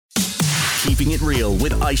Keeping It Real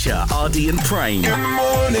with Aisha, Ardy and Prane. Good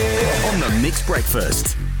morning. On the Mixed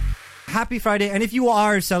Breakfast. Happy Friday. And if you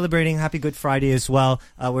are celebrating Happy Good Friday as well,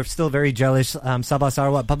 we're still very jealous. Sabah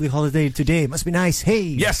Sarawak public holiday today. Must be nice. Hey.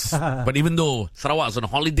 Yes. But even though Sarawak's on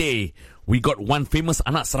holiday, we got one famous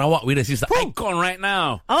anak Sarawak with us. He's the icon right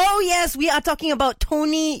now. Oh, yes. We are talking about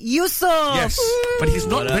Tony Eusoff. Yes. But he's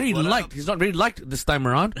not very liked. He's not very liked this time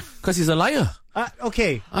around because he's a liar.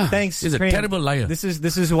 Okay. Thanks. He's a Prem. terrible liar. This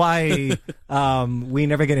is why we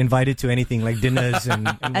never get invited to anything like dinners and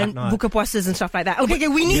whatnot. buka puasas and stuff like that. Okay,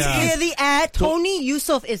 we need to clear the air. Tony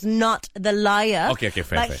Eusoff is not the liar. Okay,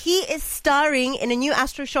 fair. But he is starring in a new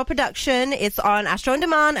Astro Show production. It's on Astro On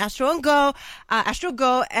Demand, Astro On Go, Astro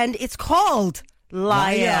Go, and it's called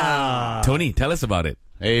Liar. Tony, tell us about it.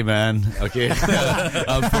 Hey, man. Okay. For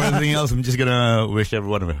everything else, I'm just going to wish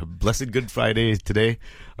everyone a blessed Good Friday today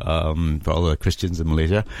for all the Christians in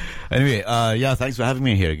Malaysia. Anyway, thanks for having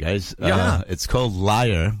me here, guys. It's called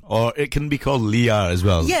Liar, or it can be called Liar as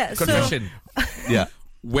well. Yeah, Confession. Yeah.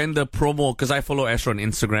 When the promo, because I follow Astro on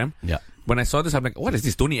Instagram. Yeah. When I saw this, I'm like, what is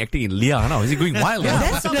this Tony acting in Liar now? Is he going wild now?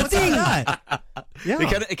 That's the thing. Yeah.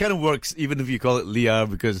 It kind of works even if you call it Liar,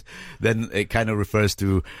 because then it kind of refers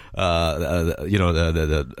to the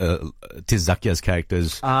Tiz Zakia's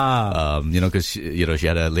characters. Because she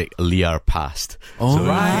had a Liar past. Oh, so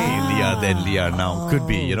right. Liar then Liar now could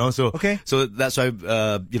be. So Okay. So that's why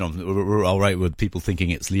we're all right with people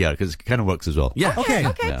thinking it's Liar, because it kind of works as well. Yeah. Okay.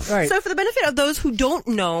 Yeah. Right. So for the benefit of those who don't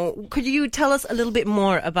know, could you tell us a little bit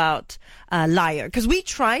more about Liar? Because we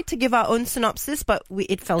tried to give our own synopsis, but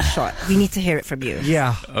it fell short. We need to hear it from you.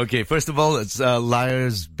 Yeah. Okay, first of all, it's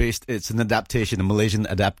Liar's based. It's an adaptation, a Malaysian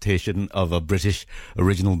adaptation of a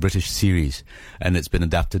original British series, and it's been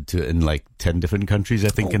adapted to in like 10 different countries. I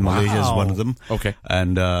think in Malaysia is one of them. Okay,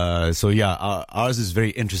 and ours is very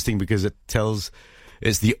interesting because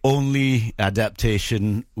it's the only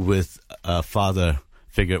adaptation with a father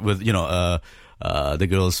figure, with the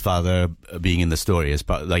girl's father being in the story as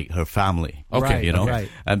part, like her family. Okay, right.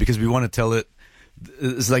 And because we want to tell it.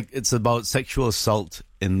 It's about sexual assault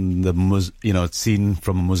in the seen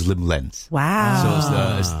from a Muslim lens.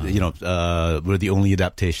 Wow. So we're the only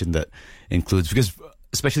adaptation that includes, because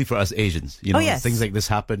especially for us Asians, yes. things like this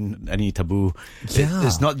happen, any taboo. Yeah.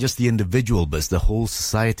 It's not just the individual, but it's the whole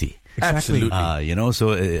society. Exactly. Absolutely.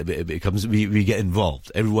 So it becomes, we get involved.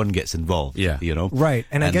 Everyone gets involved. Yeah. Right.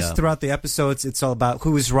 And I guess throughout the episodes, it's all about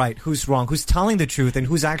who is right, who's wrong, who's telling the truth, and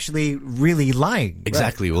who's actually really lying.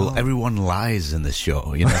 Exactly. Right. Well, everyone lies in this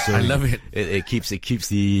show. So I love it. It keeps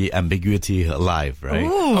the ambiguity alive, right?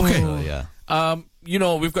 Ooh. Okay. So, yeah.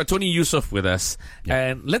 We've got Tony Eusoff with us,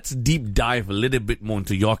 and let's deep dive a little bit more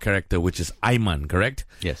into your character, which is Aiman, correct?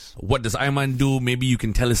 Yes. What does Aiman do? Maybe you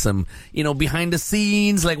can tell us some, behind the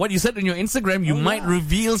scenes, like what you said on your Instagram. You might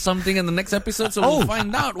reveal something in the next episode, so we'll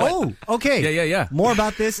find out. Okay. Yeah. More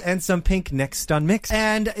about this and some pink next on Mix.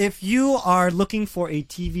 And if you are looking for a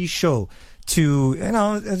TV show to,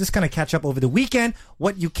 just kind of catch up over the weekend,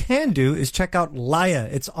 what you can do is check out Liar.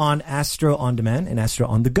 It's on Astro On Demand and Astro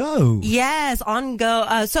On The Go. Yes, on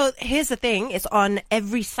Go. So here's the thing. It's on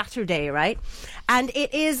every Saturday, right? And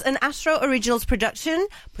it is an Astro Originals production.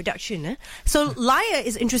 So Liar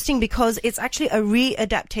is interesting because it's actually a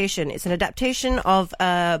re-adaptation. It's an adaptation of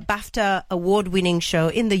a BAFTA award-winning show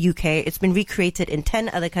in the UK. It's been recreated in 10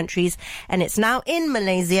 other countries, and it's now in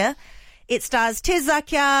Malaysia. It stars Tiz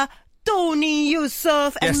Zakia, Tony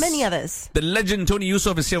Eusoff, and many others. The legend Tony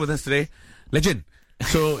Eusoff is here with us today. Legend.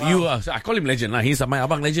 So I call him Legend. He's my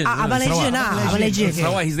Abang Legend. Abang Legend. Abang Legend.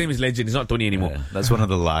 Sarawak, his name is Legend. It's not Tony anymore. That's one of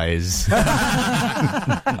the lies.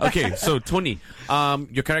 Okay, so Tony,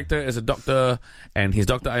 your character is a doctor, and he's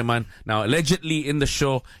Dr. Aiman. Now, allegedly in the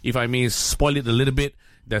show, if I may spoil it a little bit,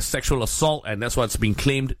 there's sexual assault, and that's what's being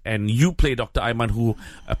claimed. And you play Dr. Aiman, who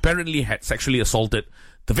apparently had sexually assaulted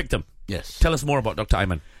the victim. Yes. Tell us more about Dr.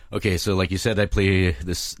 Aiman. Okay, so like you said, I play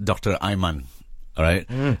this Dr. Aiman, all right?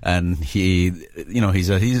 And he's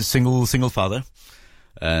a single father,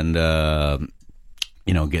 and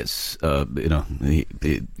gets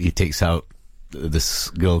he takes out this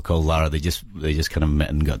girl called Lara. They just kind of met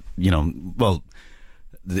and got,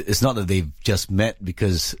 it's not that they've just met,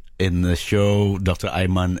 because in the show Dr.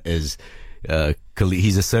 Aiman is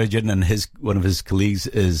he's a surgeon, and one of his colleagues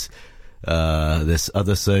is this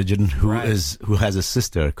other surgeon who has a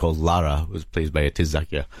sister called Lara, who's played by Tiz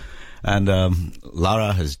Zakia. And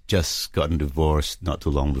Lara has just gotten divorced not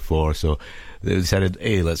too long before, so they decided,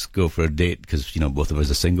 hey, let's go for a date, because both of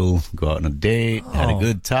us are single. Go out on a date, had a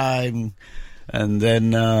good time, and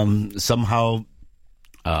then somehow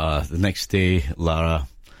the next day Lara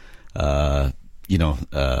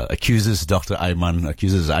accuses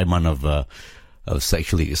Ayman of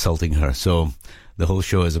sexually assaulting her. So the whole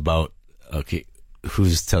show is about, okay,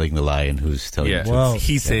 who's telling the lie and who's telling the truth. Wow.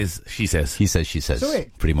 He says, she says. He says, she says. So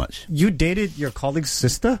wait. Pretty much. You dated your colleague's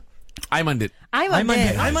sister? Ayman did.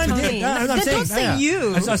 Ayman did. Tony. No, don't say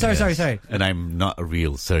you. I'm sorry. And I'm not a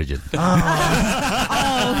real surgeon.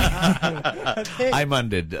 Ayman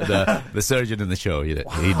did. The surgeon in the show. He did,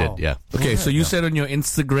 yeah. Okay, so you said on your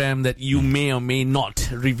Instagram that you may or may not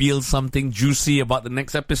reveal something juicy about the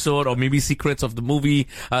next episode, or maybe secrets of the movie,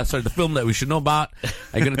 the film that we should know about.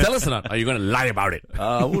 Are you going to tell us or not? Are you going to lie about it?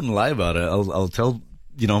 I wouldn't lie about it. I'll tell.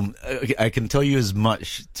 I can tell you as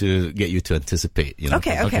much to get you to anticipate.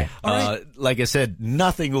 Okay. Like I said,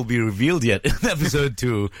 nothing will be revealed yet in episode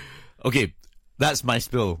 2. Okay, that's my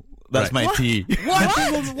spill. That's my tea.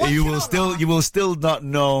 What? You will still not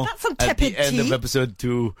know That's some at the tepid end of tea. episode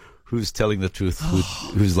 2 who's telling the truth,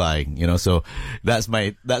 who's lying. So that's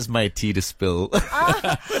my tea to spill.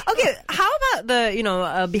 Okay, how about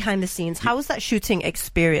the behind the scenes? How was that shooting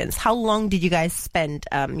experience? How long did you guys spend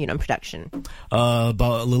in production?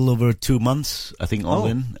 About a little over 2 months, I think, all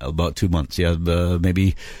in. About 2 months, yeah,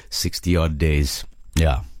 maybe 60 odd days.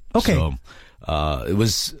 Yeah. Okay. So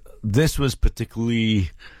this was particularly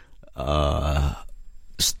a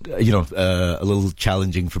little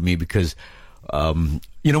challenging for me because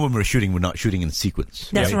when we're shooting, we're not shooting in sequence.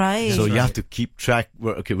 That's right. So you have to keep track.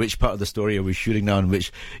 Which part of the story are we shooting now, and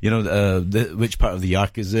which part of the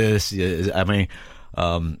arc is this? Am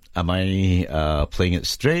I playing it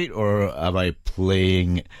straight, or am I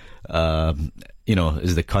playing?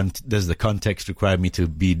 Does the context require me to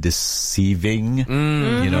be deceiving?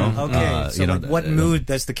 Okay. What mood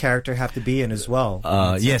does the character have to be in as well?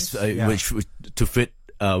 Yes, which to fit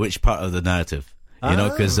which part of the narrative.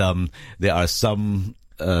 Because there are some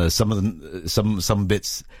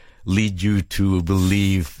bits lead you to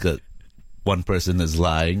believe that one person is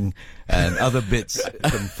lying, and other bits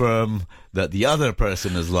confirm that the other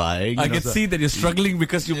person is lying. I can see that you're struggling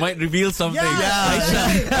because you might reveal something.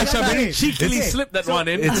 Aisha very cheekily slipped that one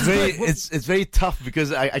in. It's very tough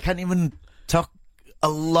because I can't even talk a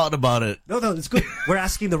lot about it. No, it's good. We're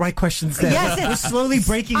asking the right questions there. Yes, we're slowly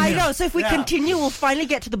breaking I him. know. So if we continue, we'll finally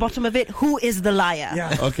get to the bottom of it. Who is the liar?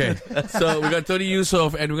 Yeah. Okay, so we got Tony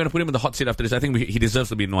Eusoff, and we're going to put him in the hot seat after this. I think he deserves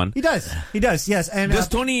to be in one. He does, yes. And Does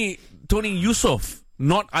Tony Eusoff,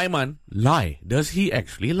 not Ayman, lie? Does he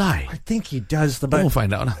actually lie? I think he does. We'll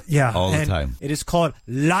find out. Yeah, all the and time. It is called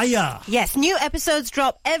Liar. Yes, new episodes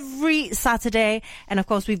drop every Saturday, and of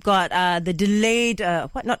course we've got the delayed,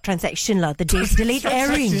 not transaction lah, the delayed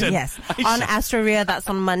airing, yes, on Astoria. That's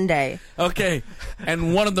on Monday. Okay,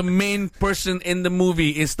 and one of the main person in the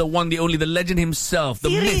movie is the one, the only, the legend himself. The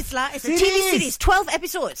Series myth. lah, it's a TV series, 12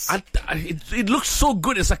 episodes. It looks so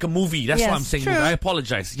good. It's like a movie. That's Yes, what I'm saying. true. I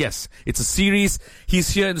apologize. Yes, it's a series. He's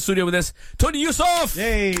here in the studio with us, Tony Eusoff.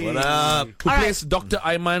 Hey. What up? Who plays Dr.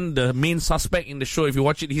 Ayman, the main suspect in the show. If you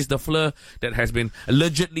watch it, he's the fleur that has been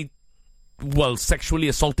allegedly, sexually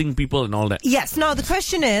assaulting people and all that. Yes. Now the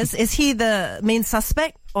question is he the main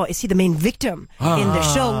suspect or is he the main victim in the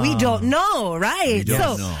show? We don't know, right? We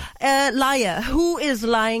don't know. Liar. Who is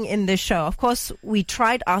lying in this show? Of course, we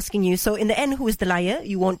tried asking you. So in the end, who is the liar?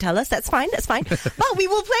 You won't tell us. That's fine. But we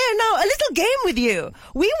will play now a little game with you.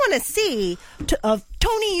 We want to see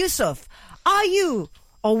Tony Eusoff. Are you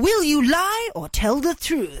or will you lie or tell the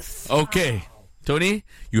truth? Okay. Tony,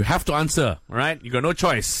 you have to answer, all right? You got no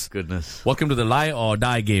choice. Goodness. Welcome to the lie or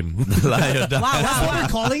die game. Lie or die. Wow. That's what we're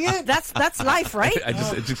calling it? That's life, right?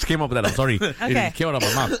 It just came up with that. I'm sorry. Okay. It came out of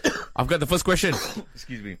my mouth. I've got the first question.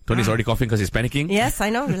 Excuse me. Tony's already coughing because he's panicking. Yes, I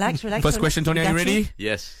know. Relax. First question, Tony, are you ready?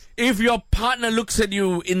 Yes. If your partner looks at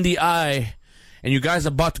you in the eye and you guys are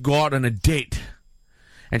about to go out on a date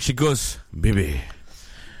and she goes, "Baby,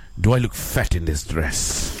 do I look fat in this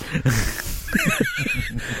dress?"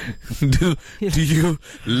 do you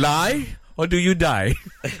lie or do you die?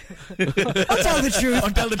 Or tell the truth. Or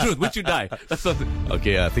tell the truth. Which you die? That's something.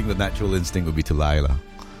 Okay, I think the natural instinct would be to lie, lah.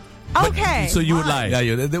 Okay. So you would lie.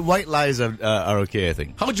 Yeah, the white lies are okay, I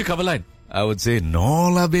think. How would you cover line? I would say, no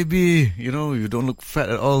lah, baby. You don't look fat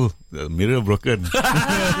at all. The mirror broken.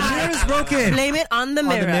 The mirror's broken. Blame it on the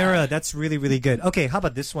mirror. On the mirror. That's really, really good. Okay, how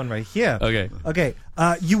about this one right here? Okay.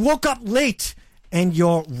 You woke up late and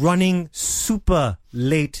you're running super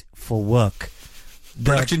late for work.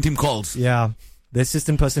 The Production team calls. Yeah. The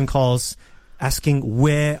assistant person calls asking,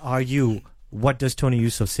 "Where are you?" What does Tony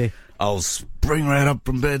Eusoff say? I'll spring right up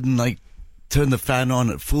from bed and turn the fan on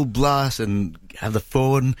at full blast and have the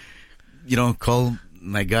phone, call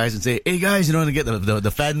my guys and say, "Hey guys, you know, to get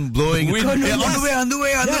the fan blowing. Wind. On Yes. the way, on the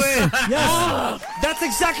way, on the way." Yes. That's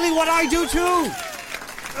exactly what I do too.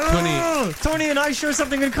 Tony and I share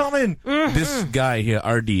something in common. This guy here,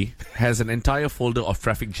 RD, has an entire folder of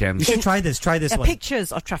traffic You jams. should try this. Try this one.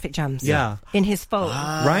 Pictures of traffic jams. Yeah. In his phone.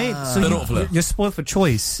 Right? So Teruk. you're spoiled for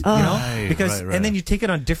choice, you know? Right, Because right. and then you take it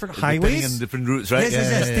on different Depending highways. on different routes, right?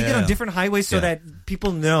 Yes. Take it on different highways so Yeah. that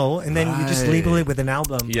people know, and then you just label it with an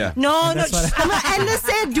album. Yeah. No, And no. that's what- And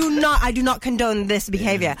I do not condone this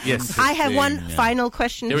behavior. Yes. I have one Yeah. final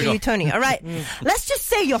question Here for we you, go. Tony. All right. Let's just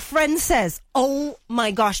say your friend says, "Oh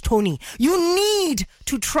my gosh, Tony, you need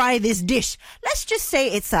to try this dish." Let's just say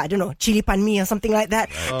it's, I don't know, chili pan mee or something like that.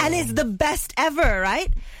 And it's the best ever,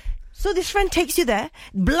 right? So this friend takes you there,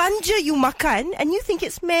 belanja you makan, and you think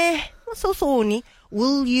it's meh, so only.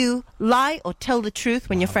 Will you lie or tell the truth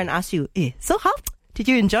when your friend asks you, so how? Did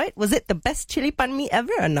you enjoy it? Was it the best chili pan mee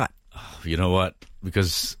ever or not? You know what?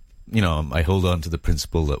 Because, you know, I hold on to the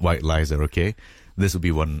principle that white lies are okay. This will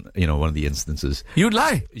be one of the instances. You'd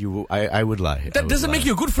lie. I would lie. That doesn't make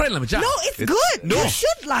you a good friend, lah, Macam. No, it's good. no. You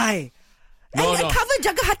should lie. No, and no. cover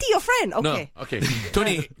jaga hati your friend. No, Okay. okay.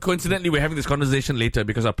 Tony, coincidentally, we're having this conversation later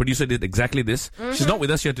because our producer did exactly this. She's not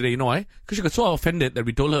with us here today. You know why? Because she got so offended that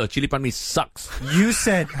we told her chili pan mee sucks. You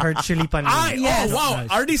said her chili pan mee. Yes. Oh,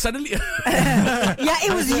 wow. RD suddenly... Yeah,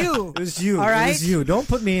 it was you. It was you. All right. It was you. Don't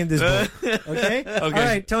put me in this boat. Okay? All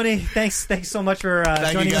right, Tony, thanks so much for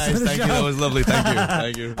Thank joining you us guys. on the Thank show. you. That was lovely. Thank you.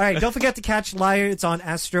 Thank you. All right, don't forget to catch Liar. It's on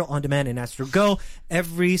Astro On Demand and Astro Go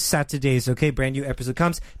every Saturdays, okay? Brand new episode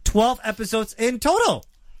comes. 12 episodes in total.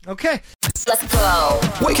 Okay. Let's go.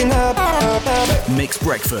 Waking up. Mixed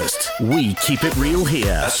Breakfast. We keep it real here.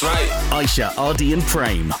 That's right. Aisha, Ardy and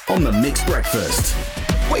Prem on the Mixed Breakfast.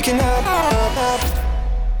 Waking up.